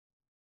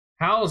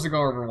How's it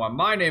going, everyone?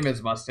 My name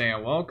is Mustang,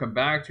 and welcome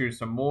back to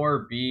some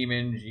more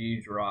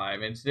BeamNG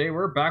Drive. And today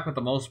we're back with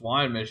the Most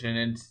Wanted mission,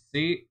 and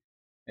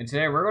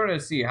today we're going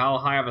to see how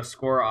high of a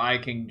score I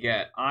can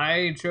get.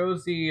 I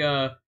chose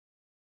the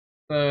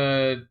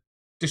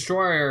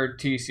Destroyer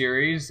T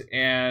series,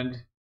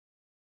 and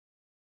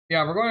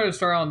yeah, we're going to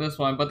start on this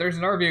one. But there's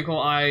another vehicle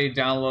I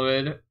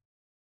downloaded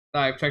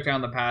that I've checked out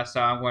in the past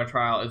that I'm going to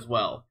try out as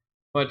well.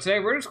 But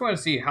today we're just going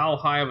to see how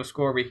high of a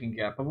score we can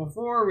get. But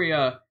before we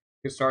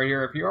get started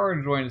here, if you are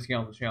enjoying this game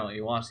on the channel and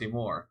you want to see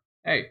more,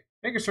 hey,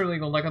 make sure to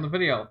leave a like on the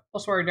video.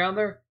 Also, right down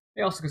there,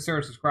 hey, also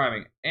consider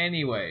subscribing.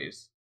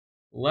 Anyways,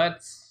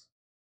 let's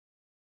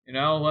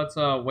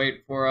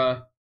wait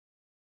for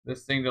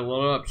this thing to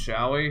load up,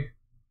 shall we?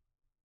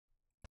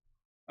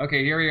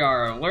 Okay, here we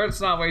are.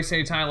 Let's not waste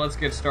any time. Let's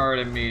get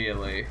started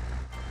immediately.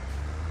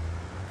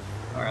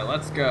 All right,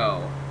 let's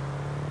go.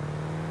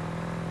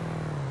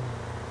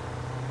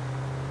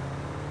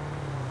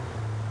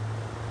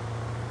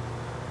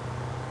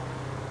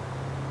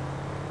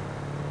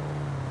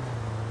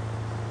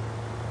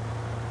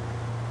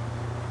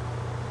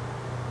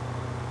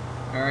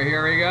 Alright,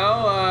 here we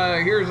go.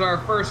 Here's our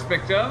first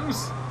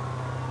victims.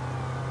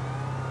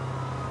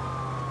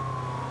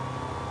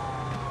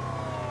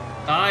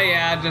 Oh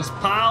yeah, just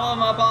pile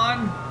them up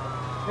on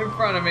in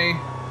front of me.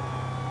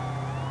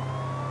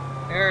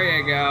 There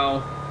you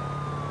go.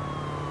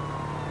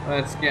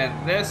 Let's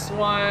get this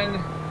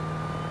one.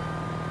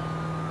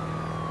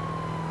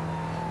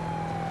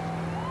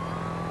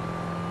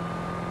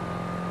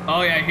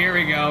 Oh yeah, here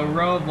we go.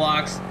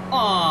 Roadblocks.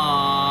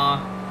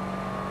 Aww.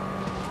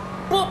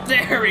 Boop,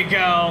 there we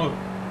go.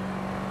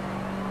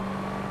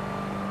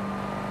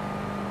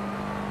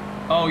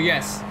 Oh,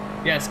 yes.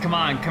 Yes, come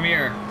on, come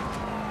here.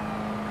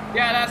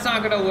 Yeah, that's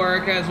not gonna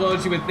work as well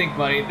as you would think,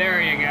 buddy. There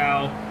you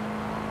go.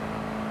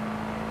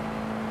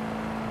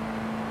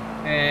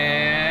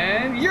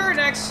 And you're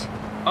next.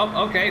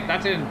 Oh, okay,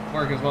 that didn't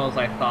work as well as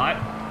I thought.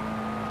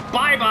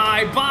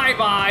 Bye-bye,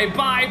 bye-bye,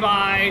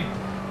 bye-bye.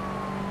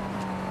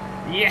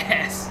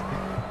 Yes.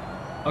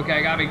 Okay,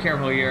 I gotta be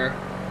careful here.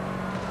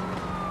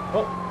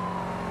 Oh.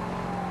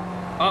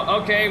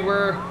 Oh, okay,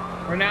 we're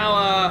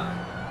now,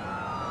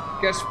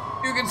 guess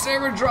you can say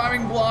we're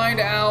driving blind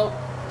out.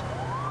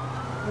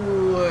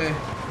 Ooh.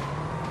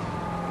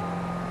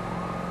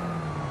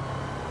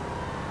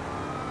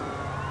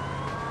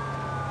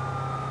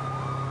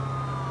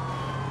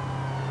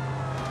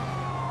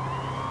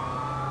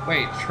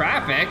 Wait,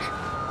 traffic?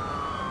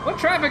 What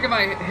traffic am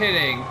I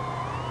hitting?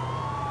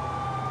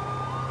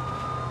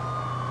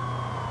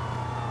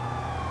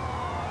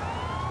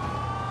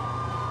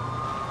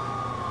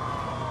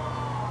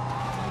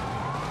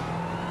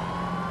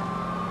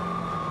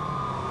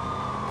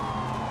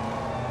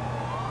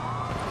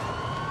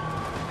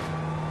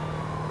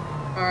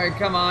 Alright,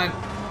 come on.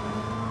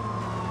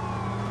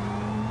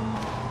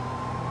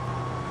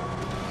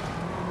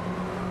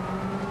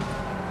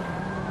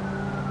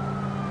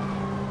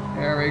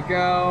 There we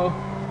go.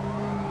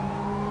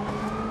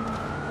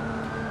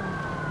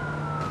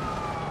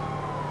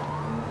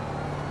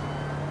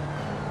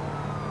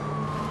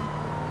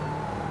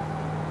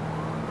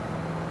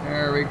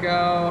 There we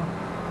go.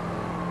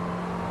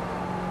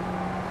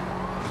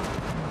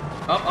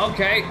 Oh,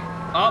 okay.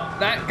 Oh,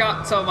 that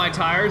got some of my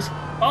tires.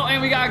 Oh,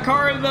 and we got a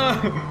car in the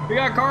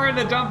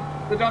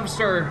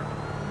dumpster.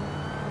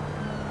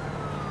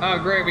 Oh,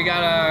 great, we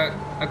got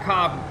a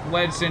cop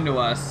wedged into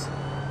us.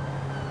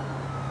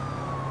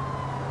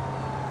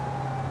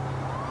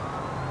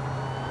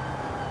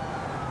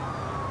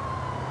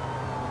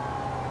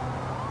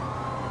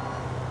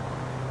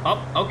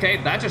 Oh, okay,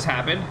 that just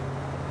happened.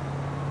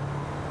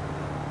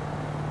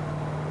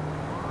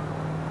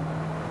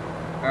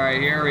 All right,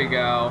 here we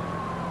go.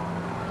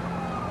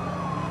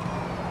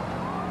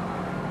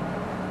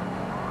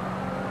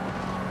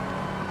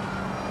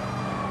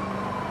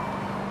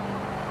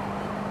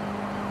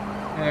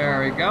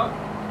 There we go.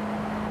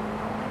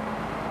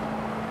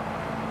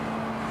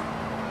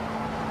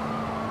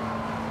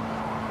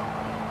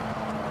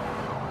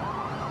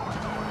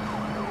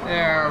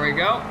 There we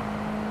go.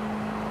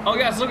 Oh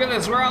yes, look at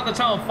this. We're out the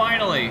tunnel,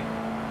 finally.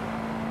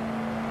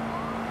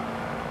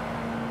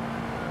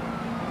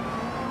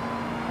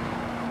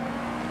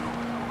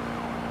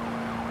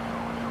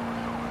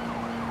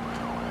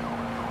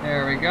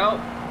 There we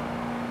go.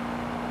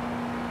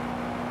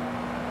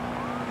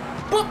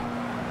 Boop!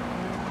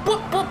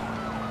 Boop, boop!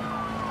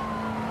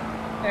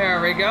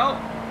 There we go.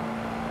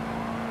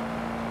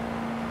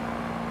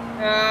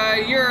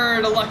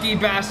 You're the lucky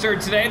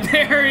bastard today.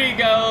 There he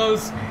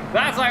goes.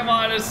 That's what I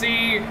wanted to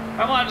see.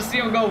 I wanted to see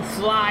him go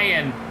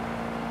flying.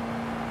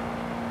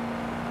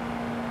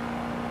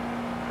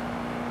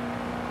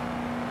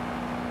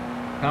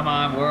 Come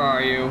on, where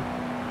are you?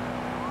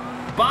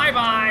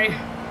 Bye-bye.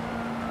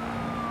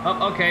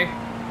 Oh, okay.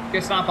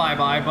 Guess not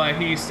bye-bye, but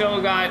he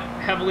still got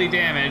heavily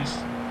damaged.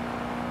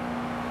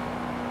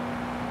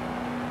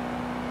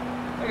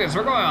 Look at this,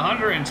 we're going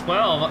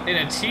 112 in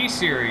a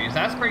T-Series.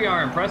 That's pretty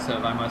darn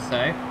impressive, I must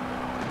say.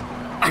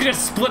 I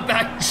just split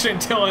that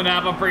chinchilla in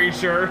half, I'm pretty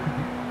sure.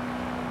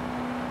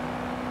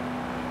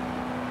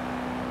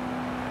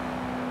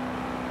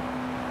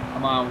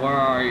 Come on, where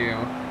are you?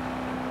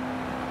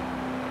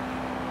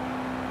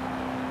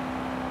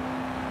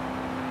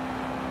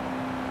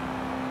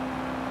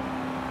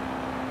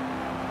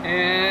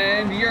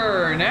 And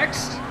you're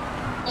next.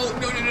 Oh,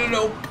 no, no, no,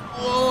 no.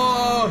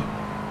 Oh.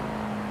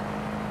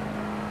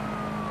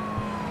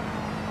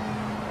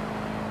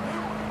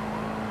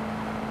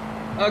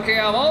 Okay,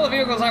 of all the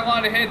vehicles I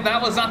wanted to hit,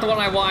 that was not the one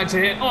I wanted to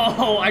hit.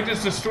 Oh, I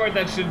just destroyed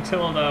that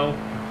scintilla, though.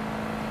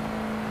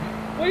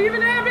 What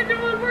even happened to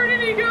him? Where did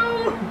he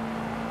go?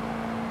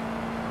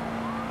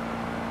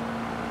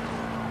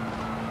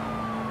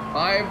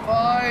 Bye,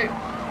 bye.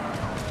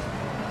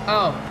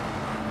 Oh,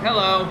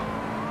 hello.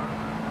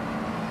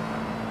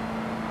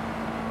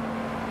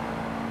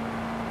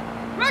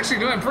 I'm actually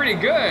doing pretty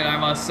good, I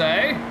must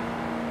say.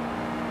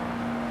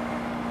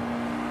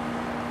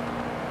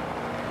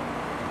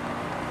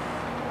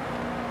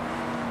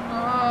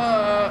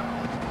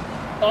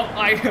 Oh,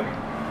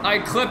 I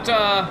clipped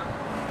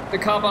the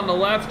cop on the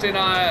left, and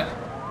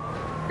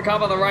the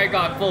cop on the right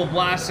got full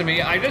blast of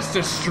me. I just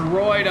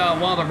destroyed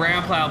one of the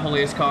Ramplow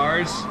police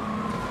cars.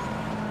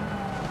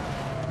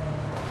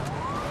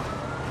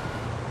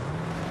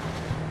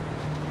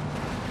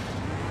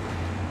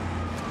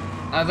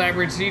 As I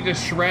proceed to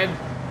shred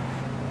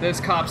this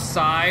cop's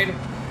side.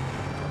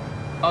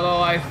 Although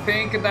I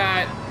think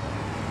that...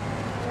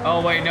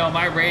 Oh wait, no,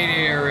 my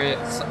radiator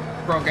is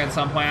broke at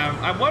some point.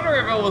 I wonder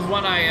if it was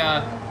when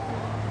I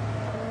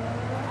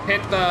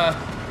hit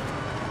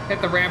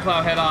the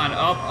Ramplow head on.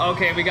 Oh,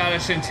 okay, we got a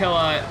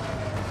scintilla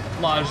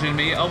lodged in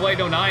me. Oh wait,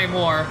 no, not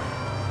anymore.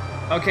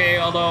 Okay,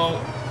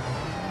 although,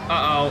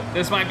 uh-oh,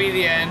 this might be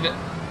the end.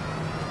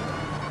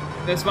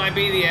 This might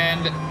be the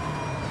end.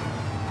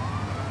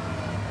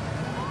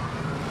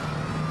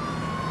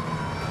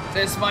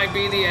 This might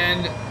be the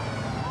end.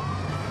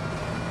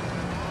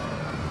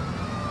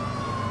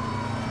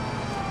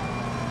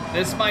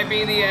 This might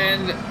be the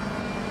end.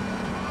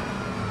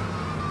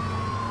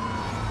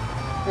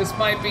 This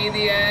might be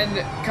the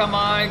end. Come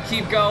on,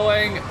 keep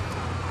going.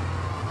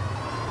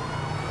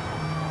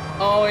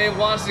 Oh, it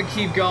wants to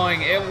keep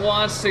going. It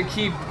wants to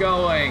keep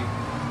going.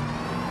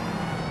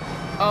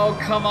 Oh,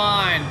 come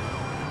on.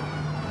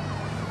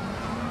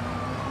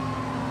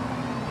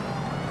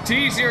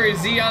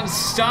 T-Series, the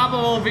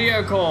unstoppable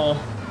vehicle,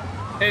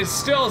 is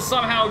still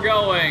somehow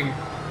going.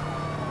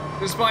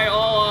 Despite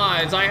all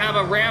odds, I have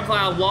a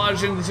Ramplow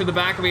lodged into the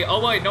back of me. Oh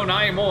wait, no,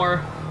 not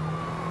anymore.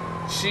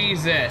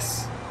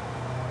 Jesus.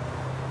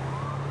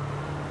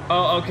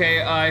 Oh,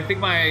 okay, I think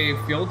my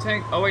fuel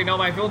tank... Oh wait, no,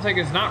 my fuel tank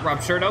is not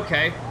ruptured,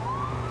 okay.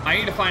 I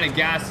need to find a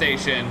gas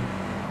station.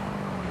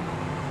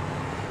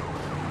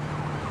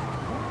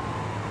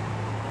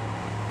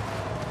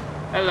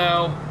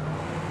 Hello.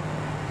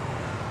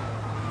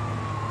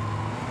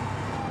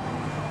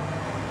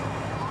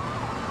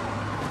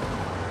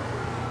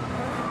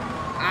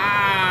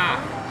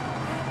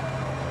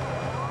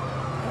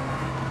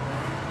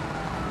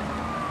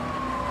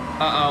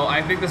 Uh-oh,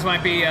 I think this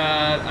might be the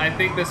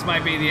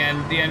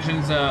end. The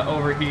engine's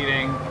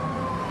overheating.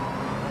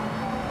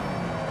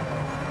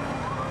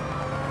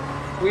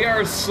 We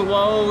are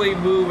slowly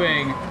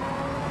moving,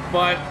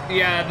 but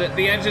yeah,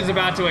 the engine's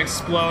about to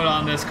explode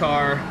on this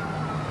car.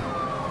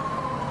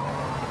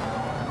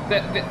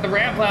 The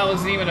Ramplow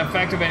isn't even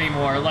effective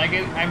anymore. Like,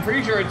 I'm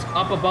pretty sure it's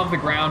up above the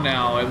ground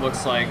now, it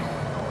looks like.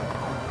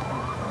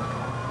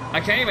 I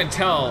can't even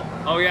tell.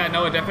 Oh yeah,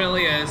 no, it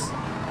definitely is.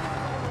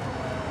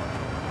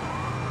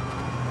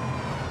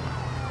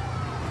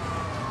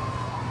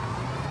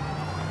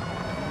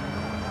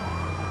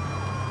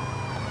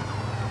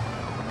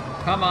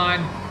 Come on.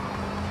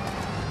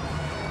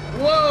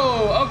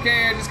 Whoa,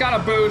 okay, I just got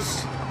a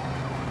boost.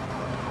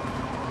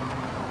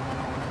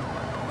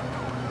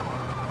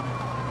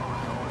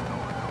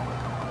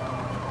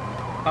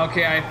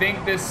 Okay, I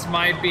think this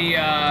might be,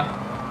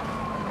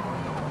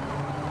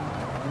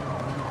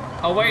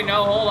 Oh wait,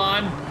 no, hold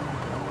on.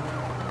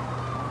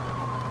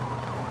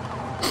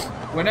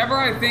 Whenever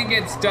I think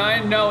it's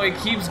done, no, it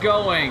keeps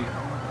going.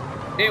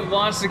 It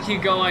wants to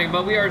keep going,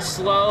 but we are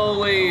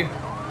slowly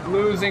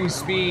losing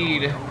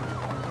speed.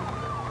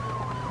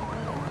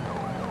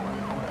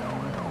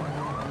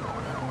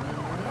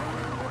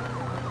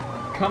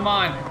 Come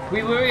on,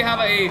 we literally have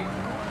a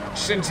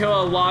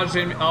scintilla lodged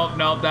in. Oh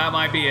no, that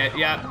might be it.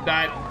 Yep,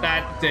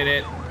 that did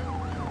it.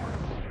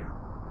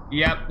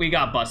 Yep, we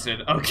got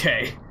busted.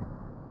 Okay.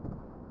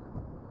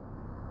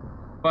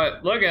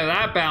 But look at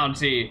that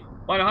bounty.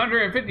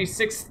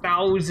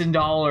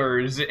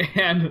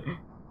 $156,000 and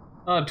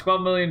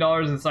 $12 million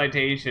in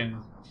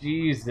citations.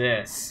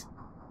 Jesus.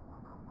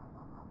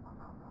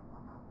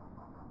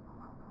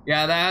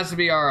 Yeah, that has to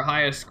be our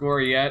highest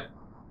score yet.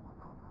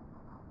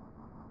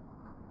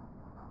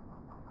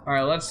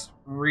 Alright, let's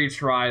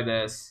retry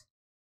this.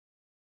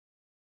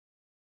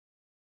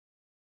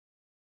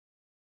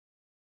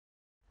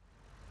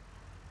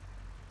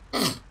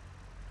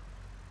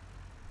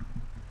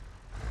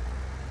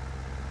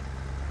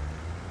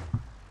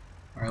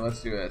 Alright,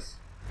 let's do this.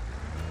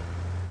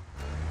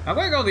 I'm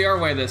gonna go the our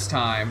way this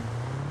time.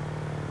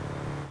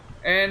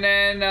 And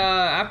then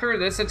after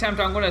this attempt,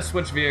 I'm going to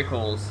switch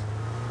vehicles.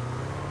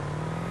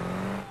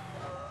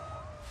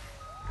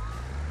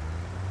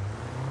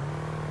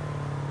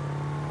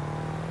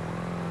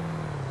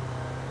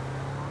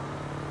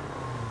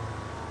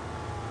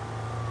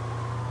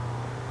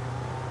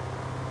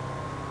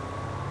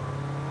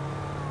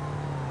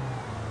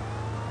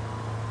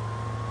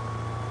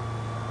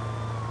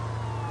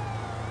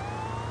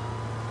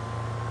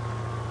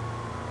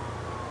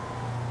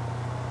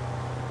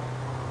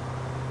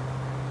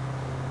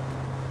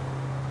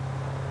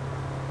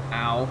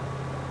 Ow.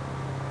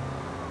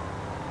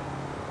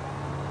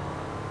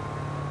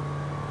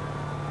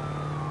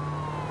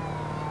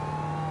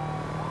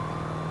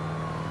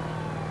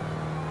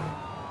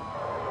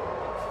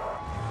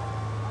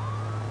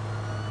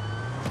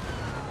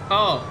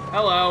 Oh,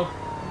 hello.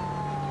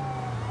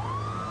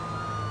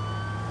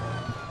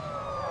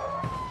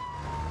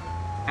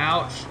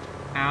 Ouch.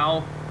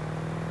 Ow.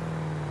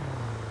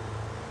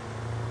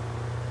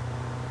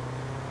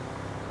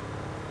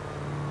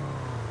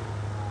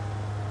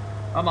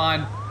 Come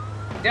on.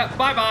 Yep,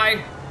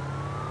 bye-bye.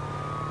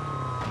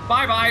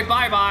 Bye-bye,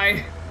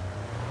 bye-bye.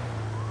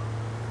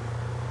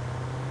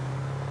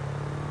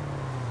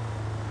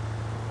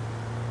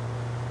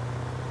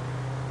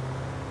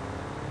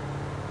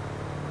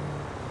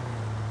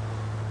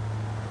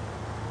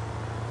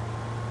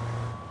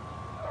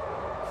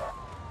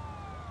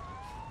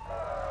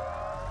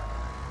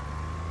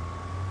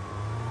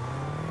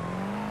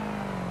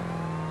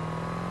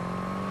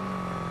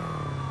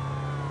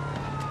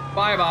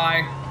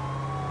 Bye-bye.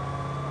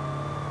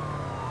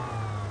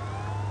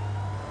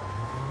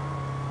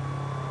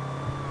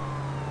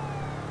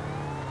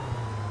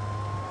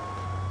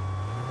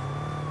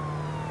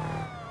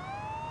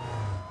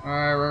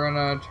 Alright, we're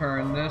gonna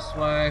turn this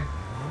way.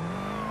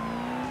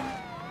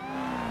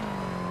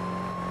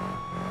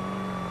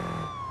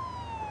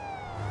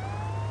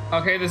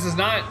 Okay, this is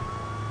not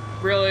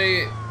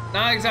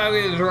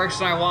exactly the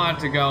direction I want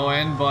to go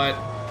in, but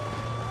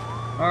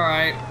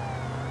alright.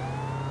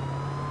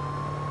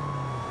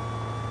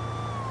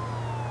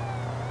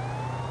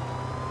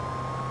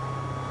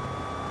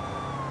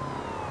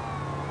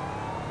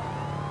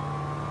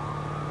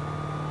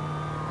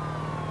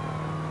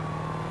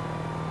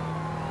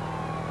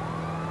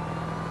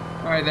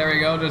 Alright, there we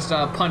go. Just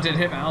punted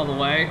him out of the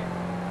way.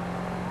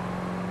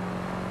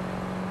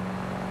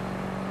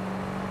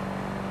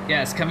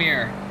 Yes, come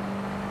here.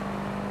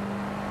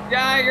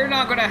 Yeah, you're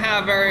not gonna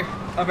have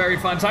a very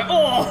fun time.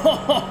 Oh!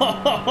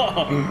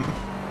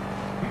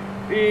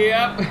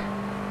 Yep.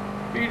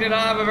 He did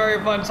not have a very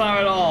fun time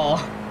at all.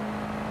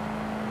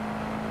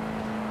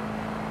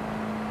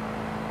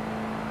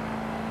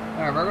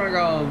 Alright, we're gonna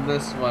go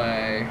this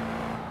way.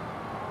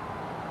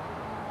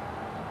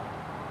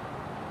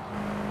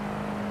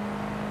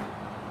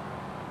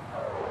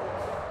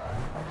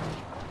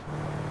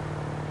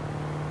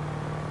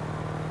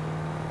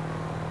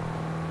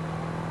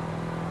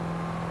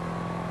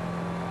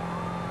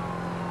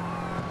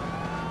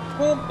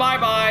 Well,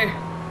 bye-bye.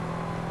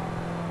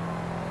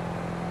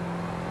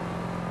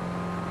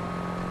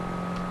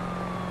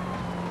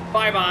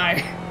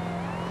 Bye-bye.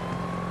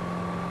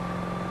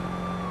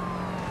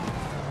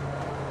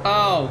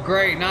 Oh,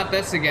 great, not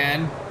this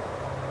again.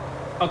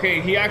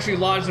 Okay, he actually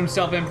lodged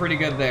himself in pretty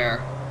good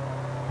there.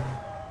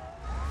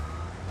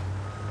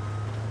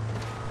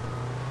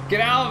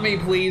 Get out of me,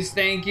 please,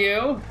 thank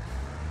you.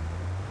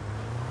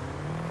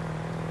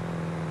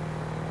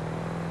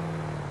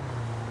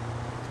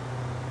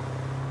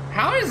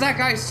 How is that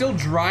guy still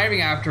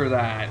driving after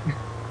that?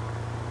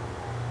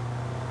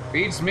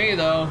 Beats me,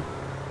 though.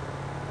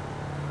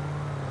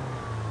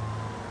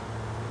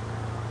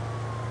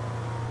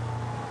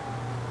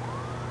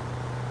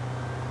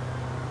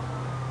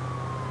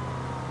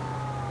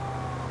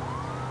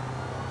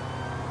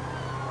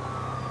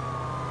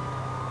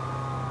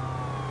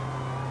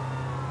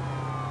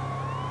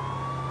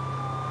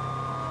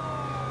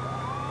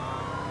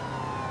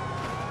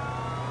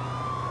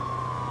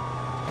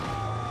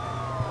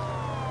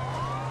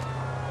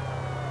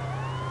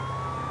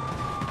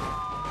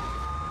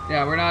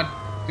 Yeah, we're not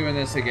doing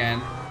this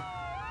again.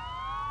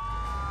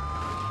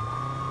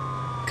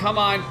 Come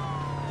on.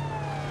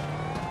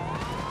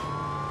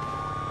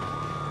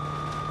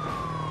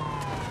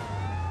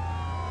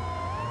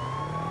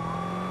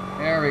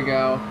 There we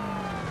go.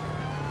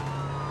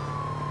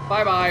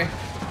 Bye-bye.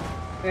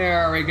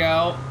 There we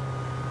go.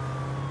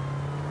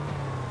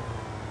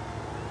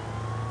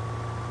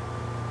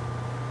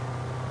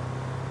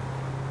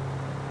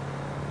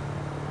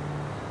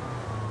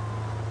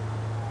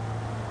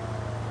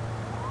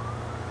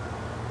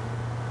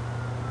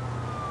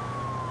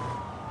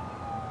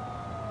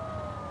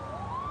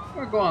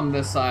 We'll go on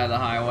this side of the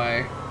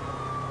highway.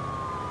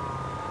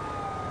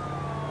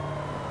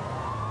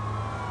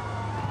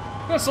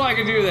 Just so I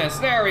can do this.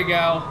 There we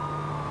go.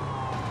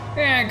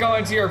 And go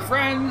into your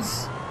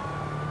friends.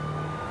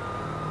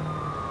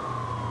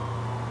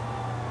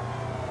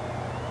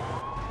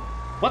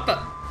 What the?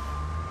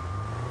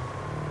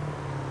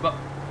 But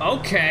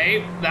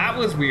okay, that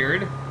was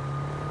weird.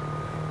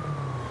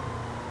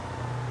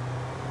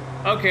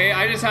 Okay,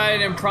 I just had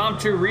an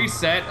impromptu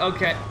reset.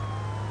 Okay.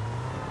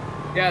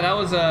 Yeah, that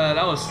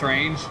was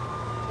strange.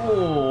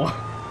 Oh,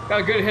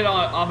 got a good hit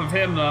off of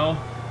him though.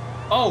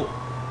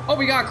 Oh,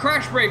 we got a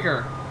crash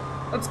breaker.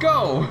 Let's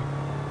go.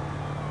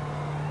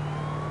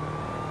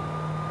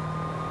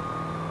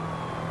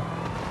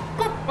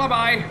 Bye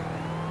bye.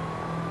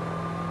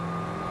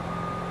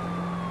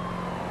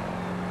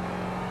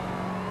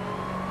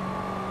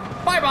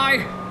 Bye bye.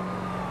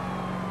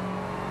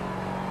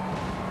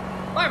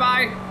 Bye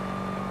bye.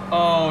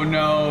 Oh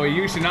no,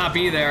 you should not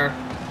be there.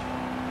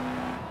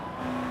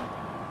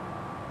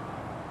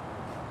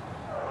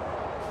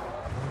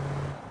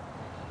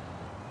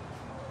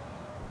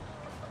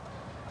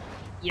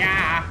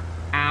 Yeah.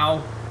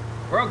 Ow.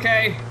 We're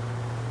okay.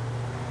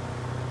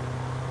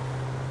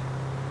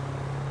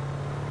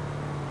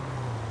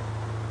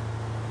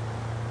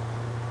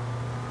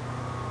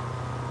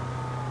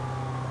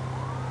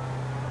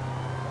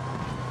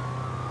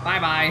 Bye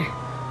bye.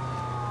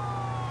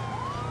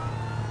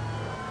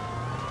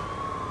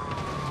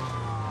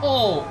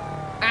 Oh,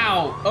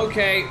 ow.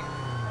 Okay.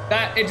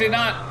 That, it did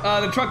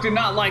not, the truck did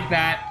not like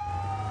that.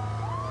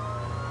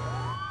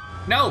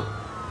 No.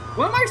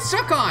 What am I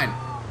stuck on?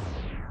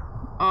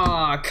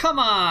 Aw, come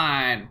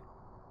on.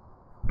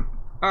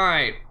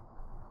 Alright.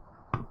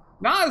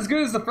 Not as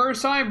good as the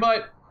first time,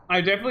 but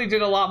I definitely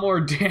did a lot more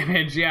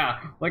damage. Yeah,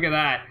 look at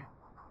that.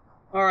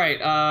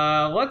 Alright,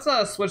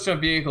 let's switch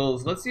up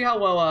vehicles. Let's see how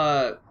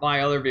well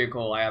my other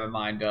vehicle I have in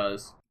mind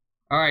does.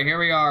 Alright, here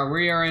we are.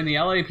 We are in the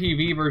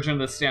LAPV version of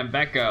the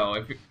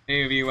Stambecco, if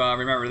any of you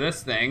remember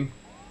this thing.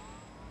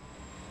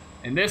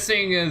 And this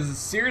thing is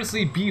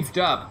seriously beefed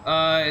up.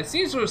 It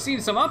seems to have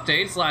seen some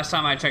updates last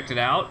time I checked it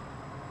out.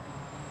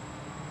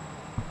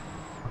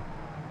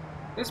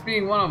 This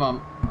being one of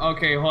them.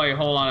 Okay,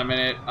 hold on a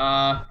minute.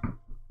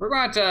 We're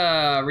going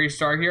to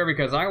restart here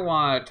because I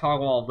want to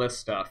toggle all this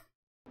stuff.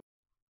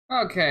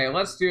 Okay,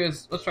 let's do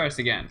this. Let's try this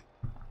again.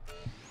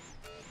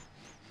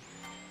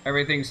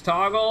 Everything's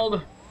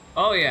toggled.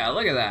 Oh yeah,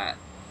 look at that.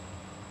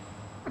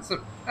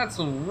 That's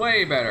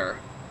way better.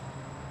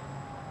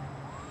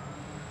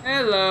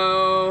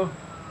 Hello.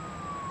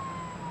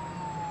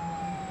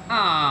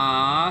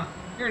 Ah,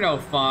 you're no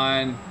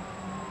fun.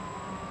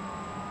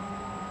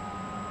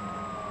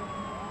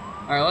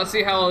 Alright, let's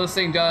see how this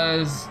thing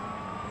does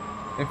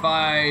if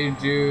I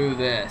do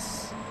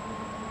this.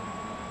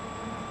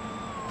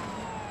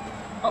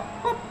 Oh,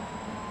 oh.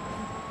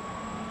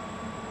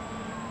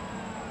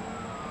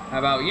 How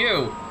about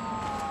you?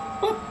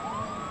 Oh.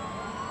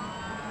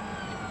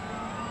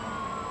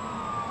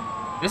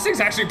 This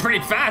thing's actually pretty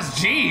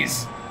fast,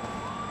 jeez.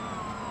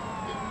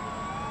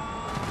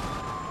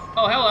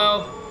 Oh,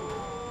 hello.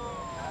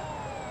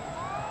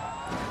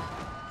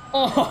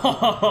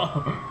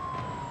 Oh.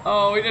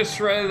 Oh, we just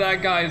shredded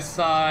that guy's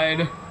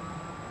side.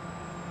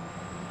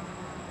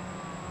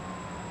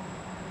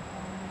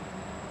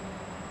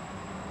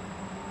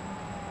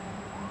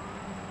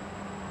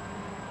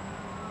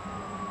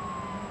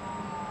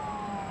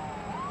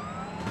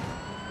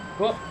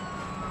 Whoop.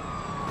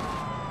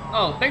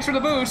 Oh, thanks for the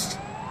boost.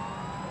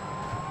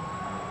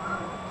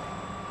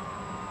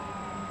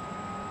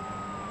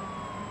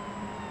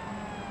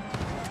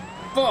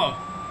 Whoa.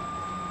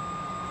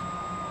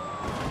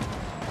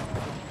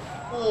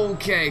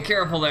 Okay,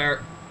 careful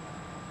there.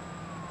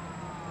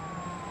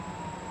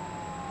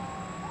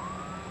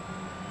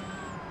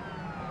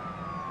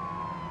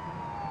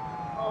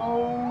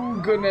 Oh,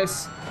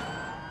 goodness.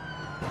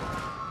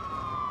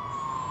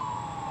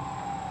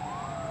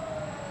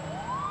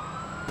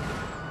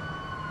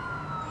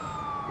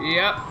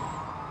 Yep.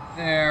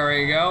 There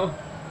we go.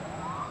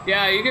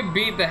 Yeah, you can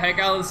beat the heck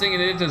out of this thing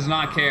and it does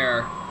not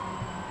care.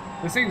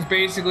 This thing's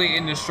basically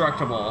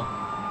indestructible.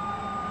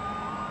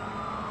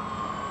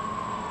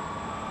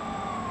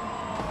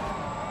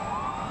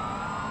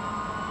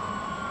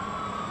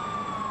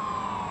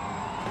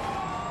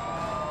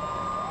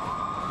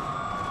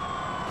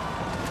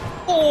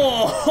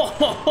 Oh!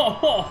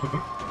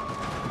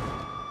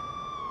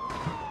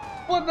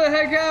 What the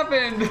heck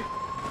happened?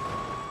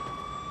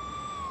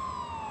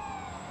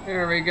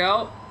 There we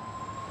go.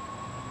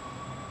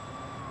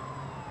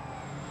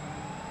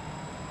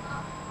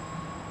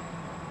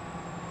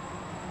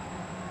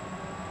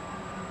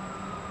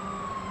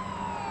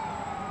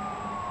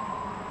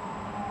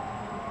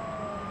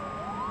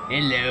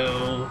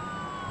 Hello.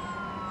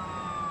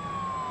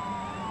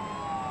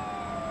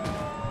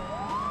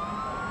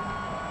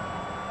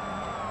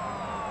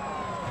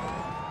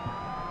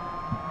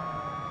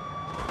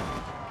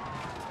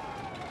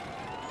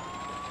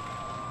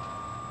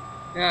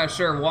 Yeah,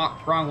 sure,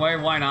 walk wrong way,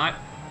 why not?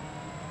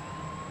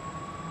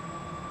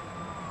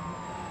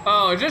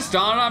 Oh, it just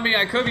dawned on me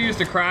I could have used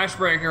the crash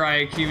breaker I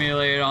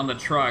accumulated on the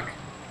truck.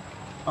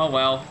 Oh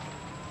well.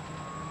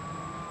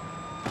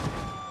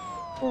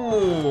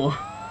 Ooh.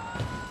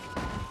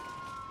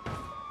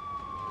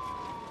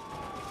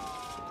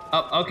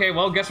 Oh, okay,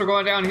 well, guess we're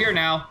going down here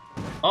now.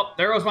 Oh,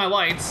 there goes my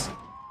lights.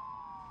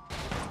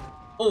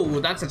 Oh,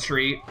 that's a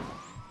treat.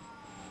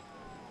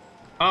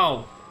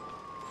 Oh.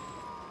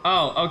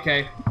 Oh,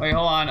 okay. Wait,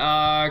 hold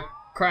on.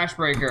 Crash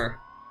breaker.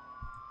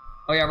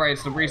 Oh yeah, right,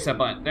 it's the reset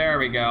button. There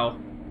we go.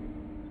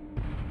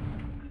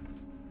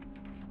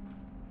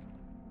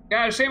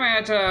 Yeah, shame I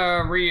had to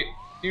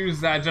reuse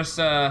that just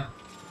so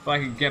I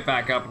could get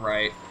back up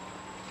right.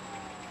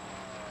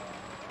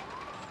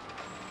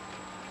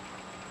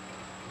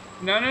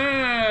 No, no, no,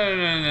 no,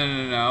 no,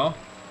 no, no, no.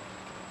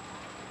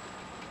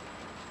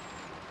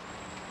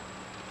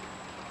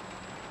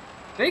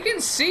 They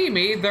can see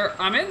me.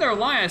 I'm in their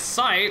line of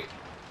sight.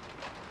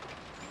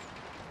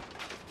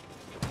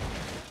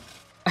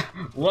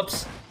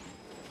 Whoops.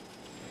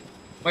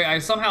 Wait, I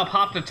somehow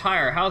popped a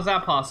tire. How's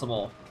that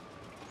possible?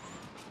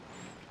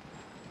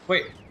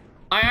 Wait,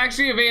 I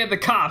actually evaded the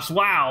cops.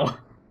 Wow.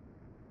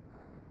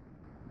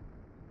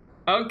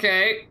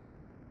 Okay.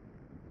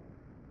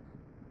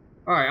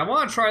 Alright, I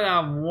want to try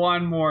that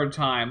one more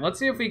time. Let's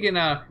see if we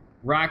can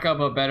rack up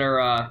a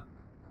better,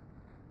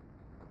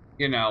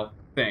 you know,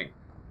 thing.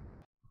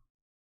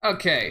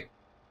 Okay.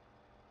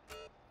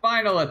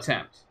 Final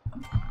attempt.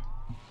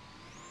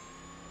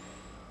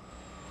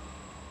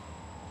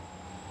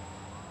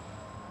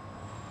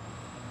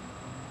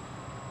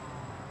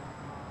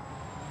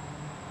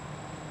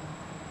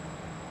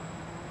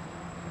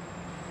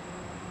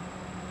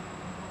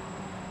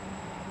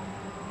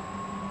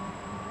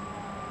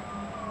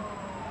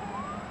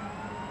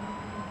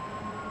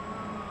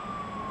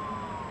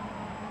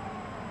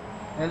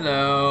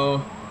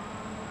 Hello.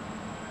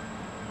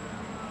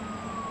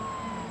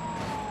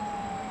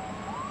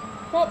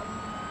 Oh.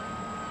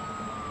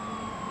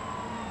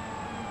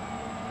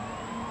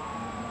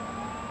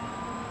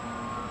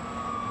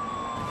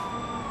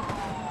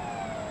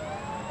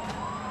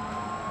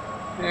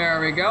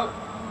 There we go.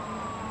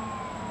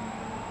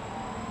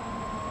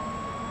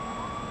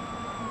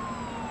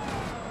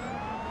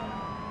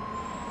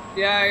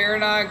 Yeah, you're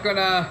not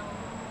gonna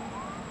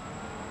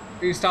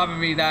be stopping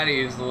me that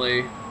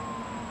easily.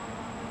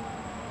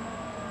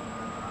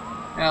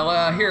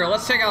 Yeah, here,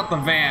 let's take out the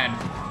van.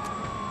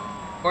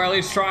 Or at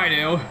least try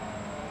to.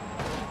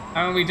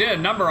 I mean, we did a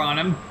number on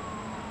him.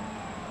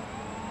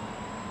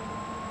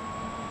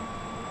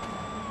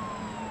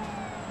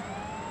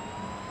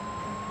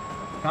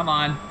 Come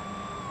on.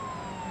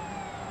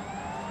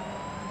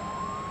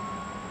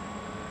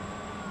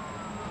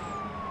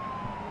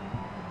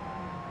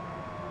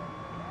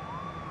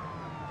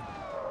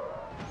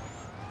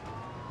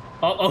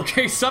 Oh,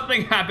 okay,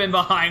 something happened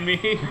behind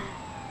me.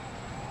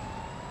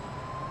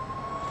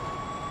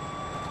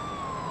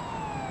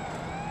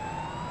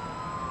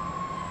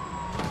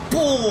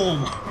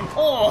 Boom!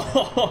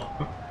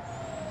 Oh!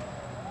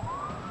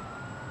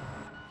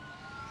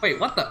 Wait,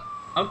 what the?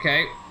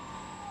 Okay.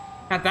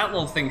 Had that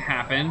little thing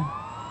happen.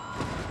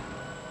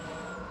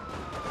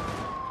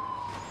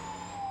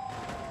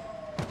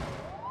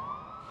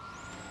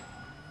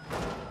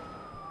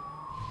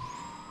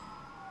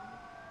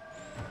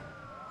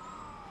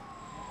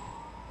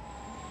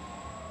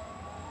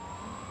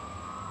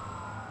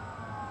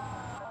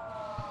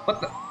 What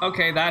the?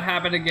 Okay, that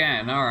happened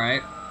again.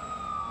 Alright.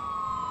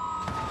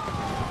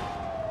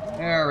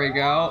 There we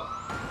go.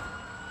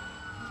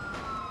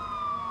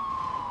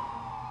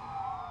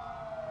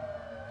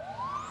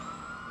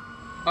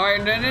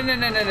 Alright, no, no, no,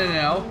 no, no, no,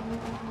 no.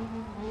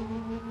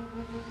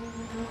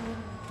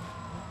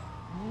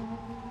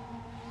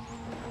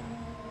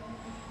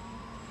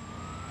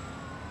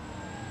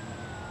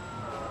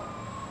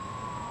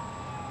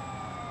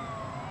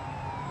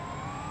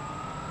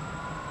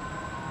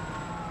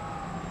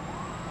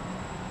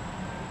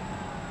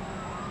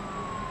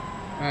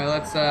 Alright,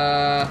 let's,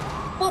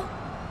 whoop.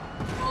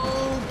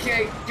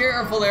 Okay,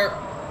 careful there.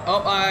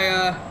 Oh,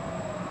 I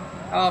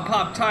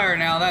popped tire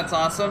now. That's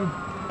awesome.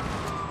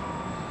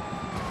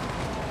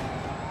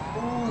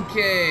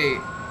 Okay.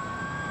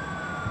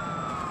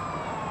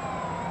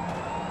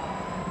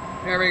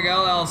 There we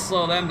go. That'll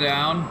slow them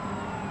down.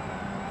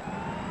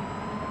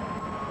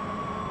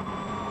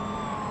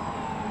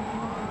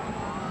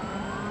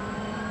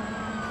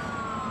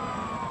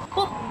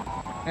 Whoop.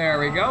 There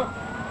we go.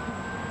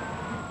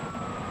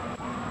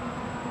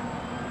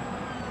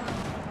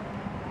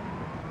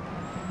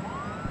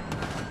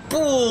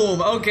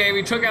 Boom! Okay,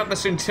 we took out the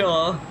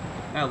scintilla,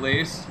 at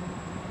least.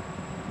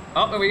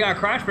 Oh, and we got a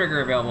crash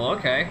breaker available,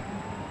 okay.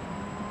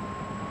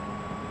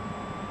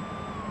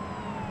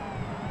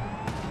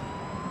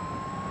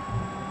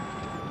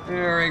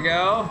 There we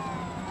go.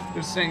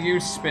 Just seeing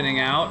you spinning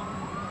out.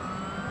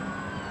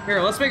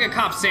 Here, let's make a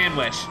cop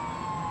sandwich.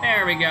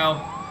 There we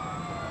go.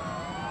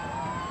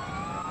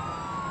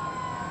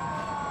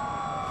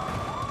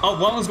 Oh,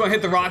 one was gonna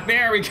hit the rock.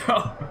 There we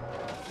go.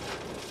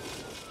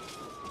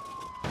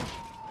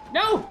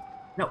 No!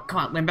 No, come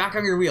on, land back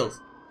on your wheels.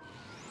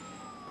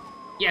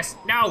 Yes,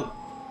 no!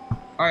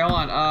 Alright,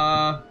 hold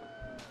on,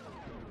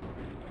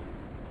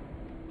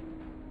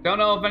 don't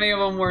know if any of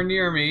them were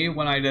near me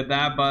when I did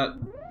that, but...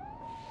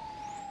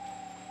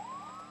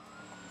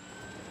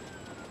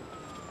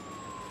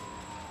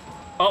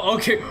 Oh,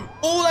 okay.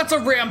 Oh, that's a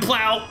ram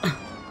plow!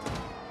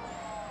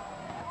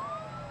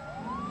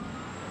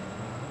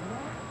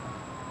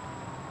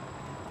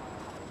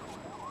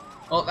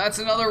 Oh, that's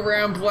another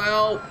ram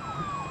plow.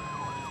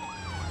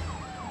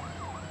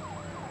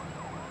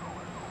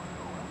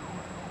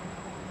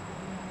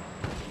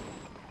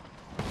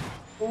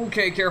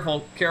 Okay,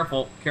 careful,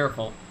 careful,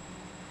 careful.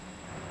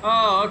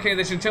 Oh, okay,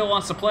 the chinchilla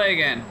wants to play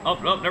again. Oh,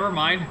 never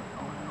mind.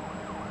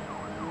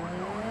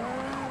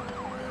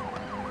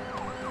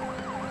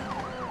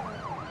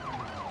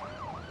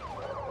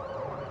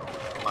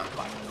 Come on, come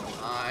on,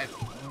 come on.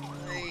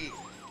 Hey.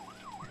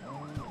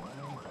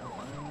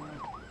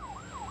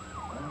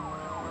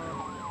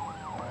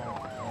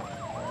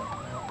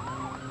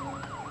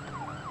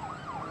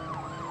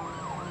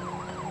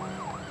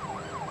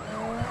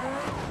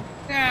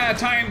 Yeah,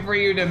 time for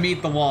you to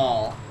meet the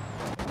wall.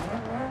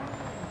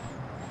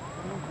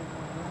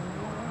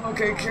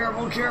 Okay,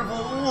 careful, careful.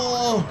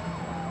 Whoa.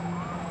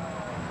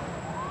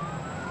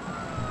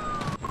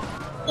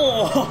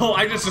 Oh,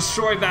 I just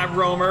destroyed that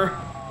roamer.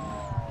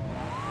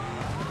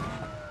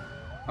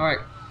 Alright.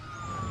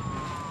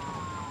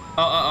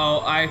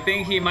 Uh-oh, I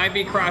think he might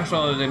be crash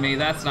loaded me.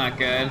 That's not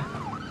good.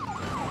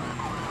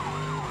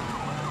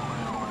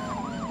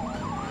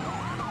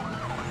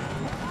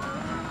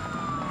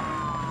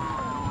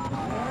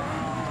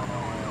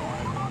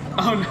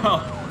 Oh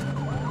no.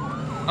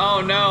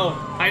 Oh no,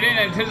 I didn't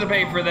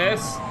anticipate for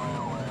this.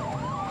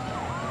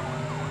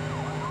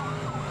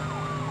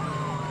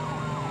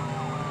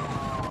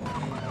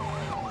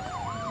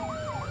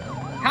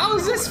 How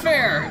is this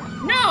fair?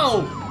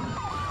 No!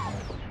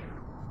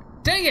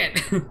 Dang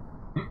it!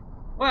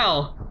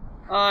 Well,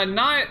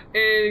 not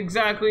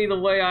exactly the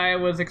way I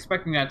was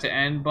expecting that to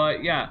end,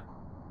 but yeah.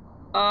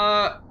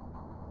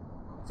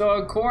 So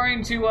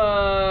according to,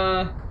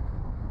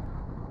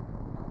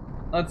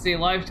 let's see,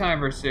 Lifetime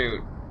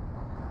Pursuit.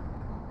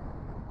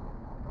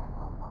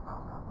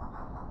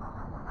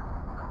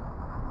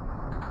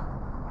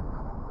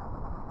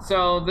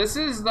 So this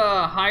is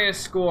the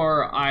highest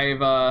score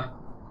I've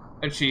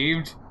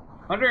achieved.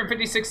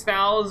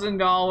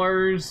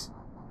 $156,000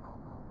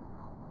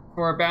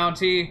 for a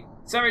bounty,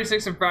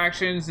 76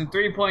 infractions, and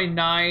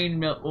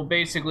 3.9 well,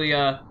 basically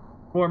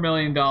 $4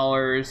 million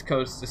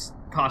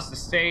cost the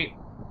state.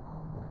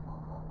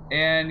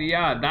 And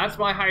yeah, that's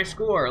my high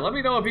score. Let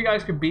me know if you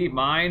guys could beat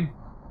mine.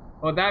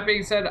 With that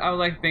being said, I would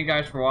like to thank you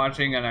guys for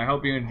watching, and I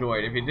hope you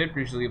enjoyed. If you did,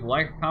 please leave a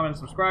like, comment,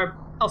 subscribe.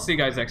 I'll see you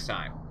guys next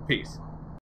time. Peace.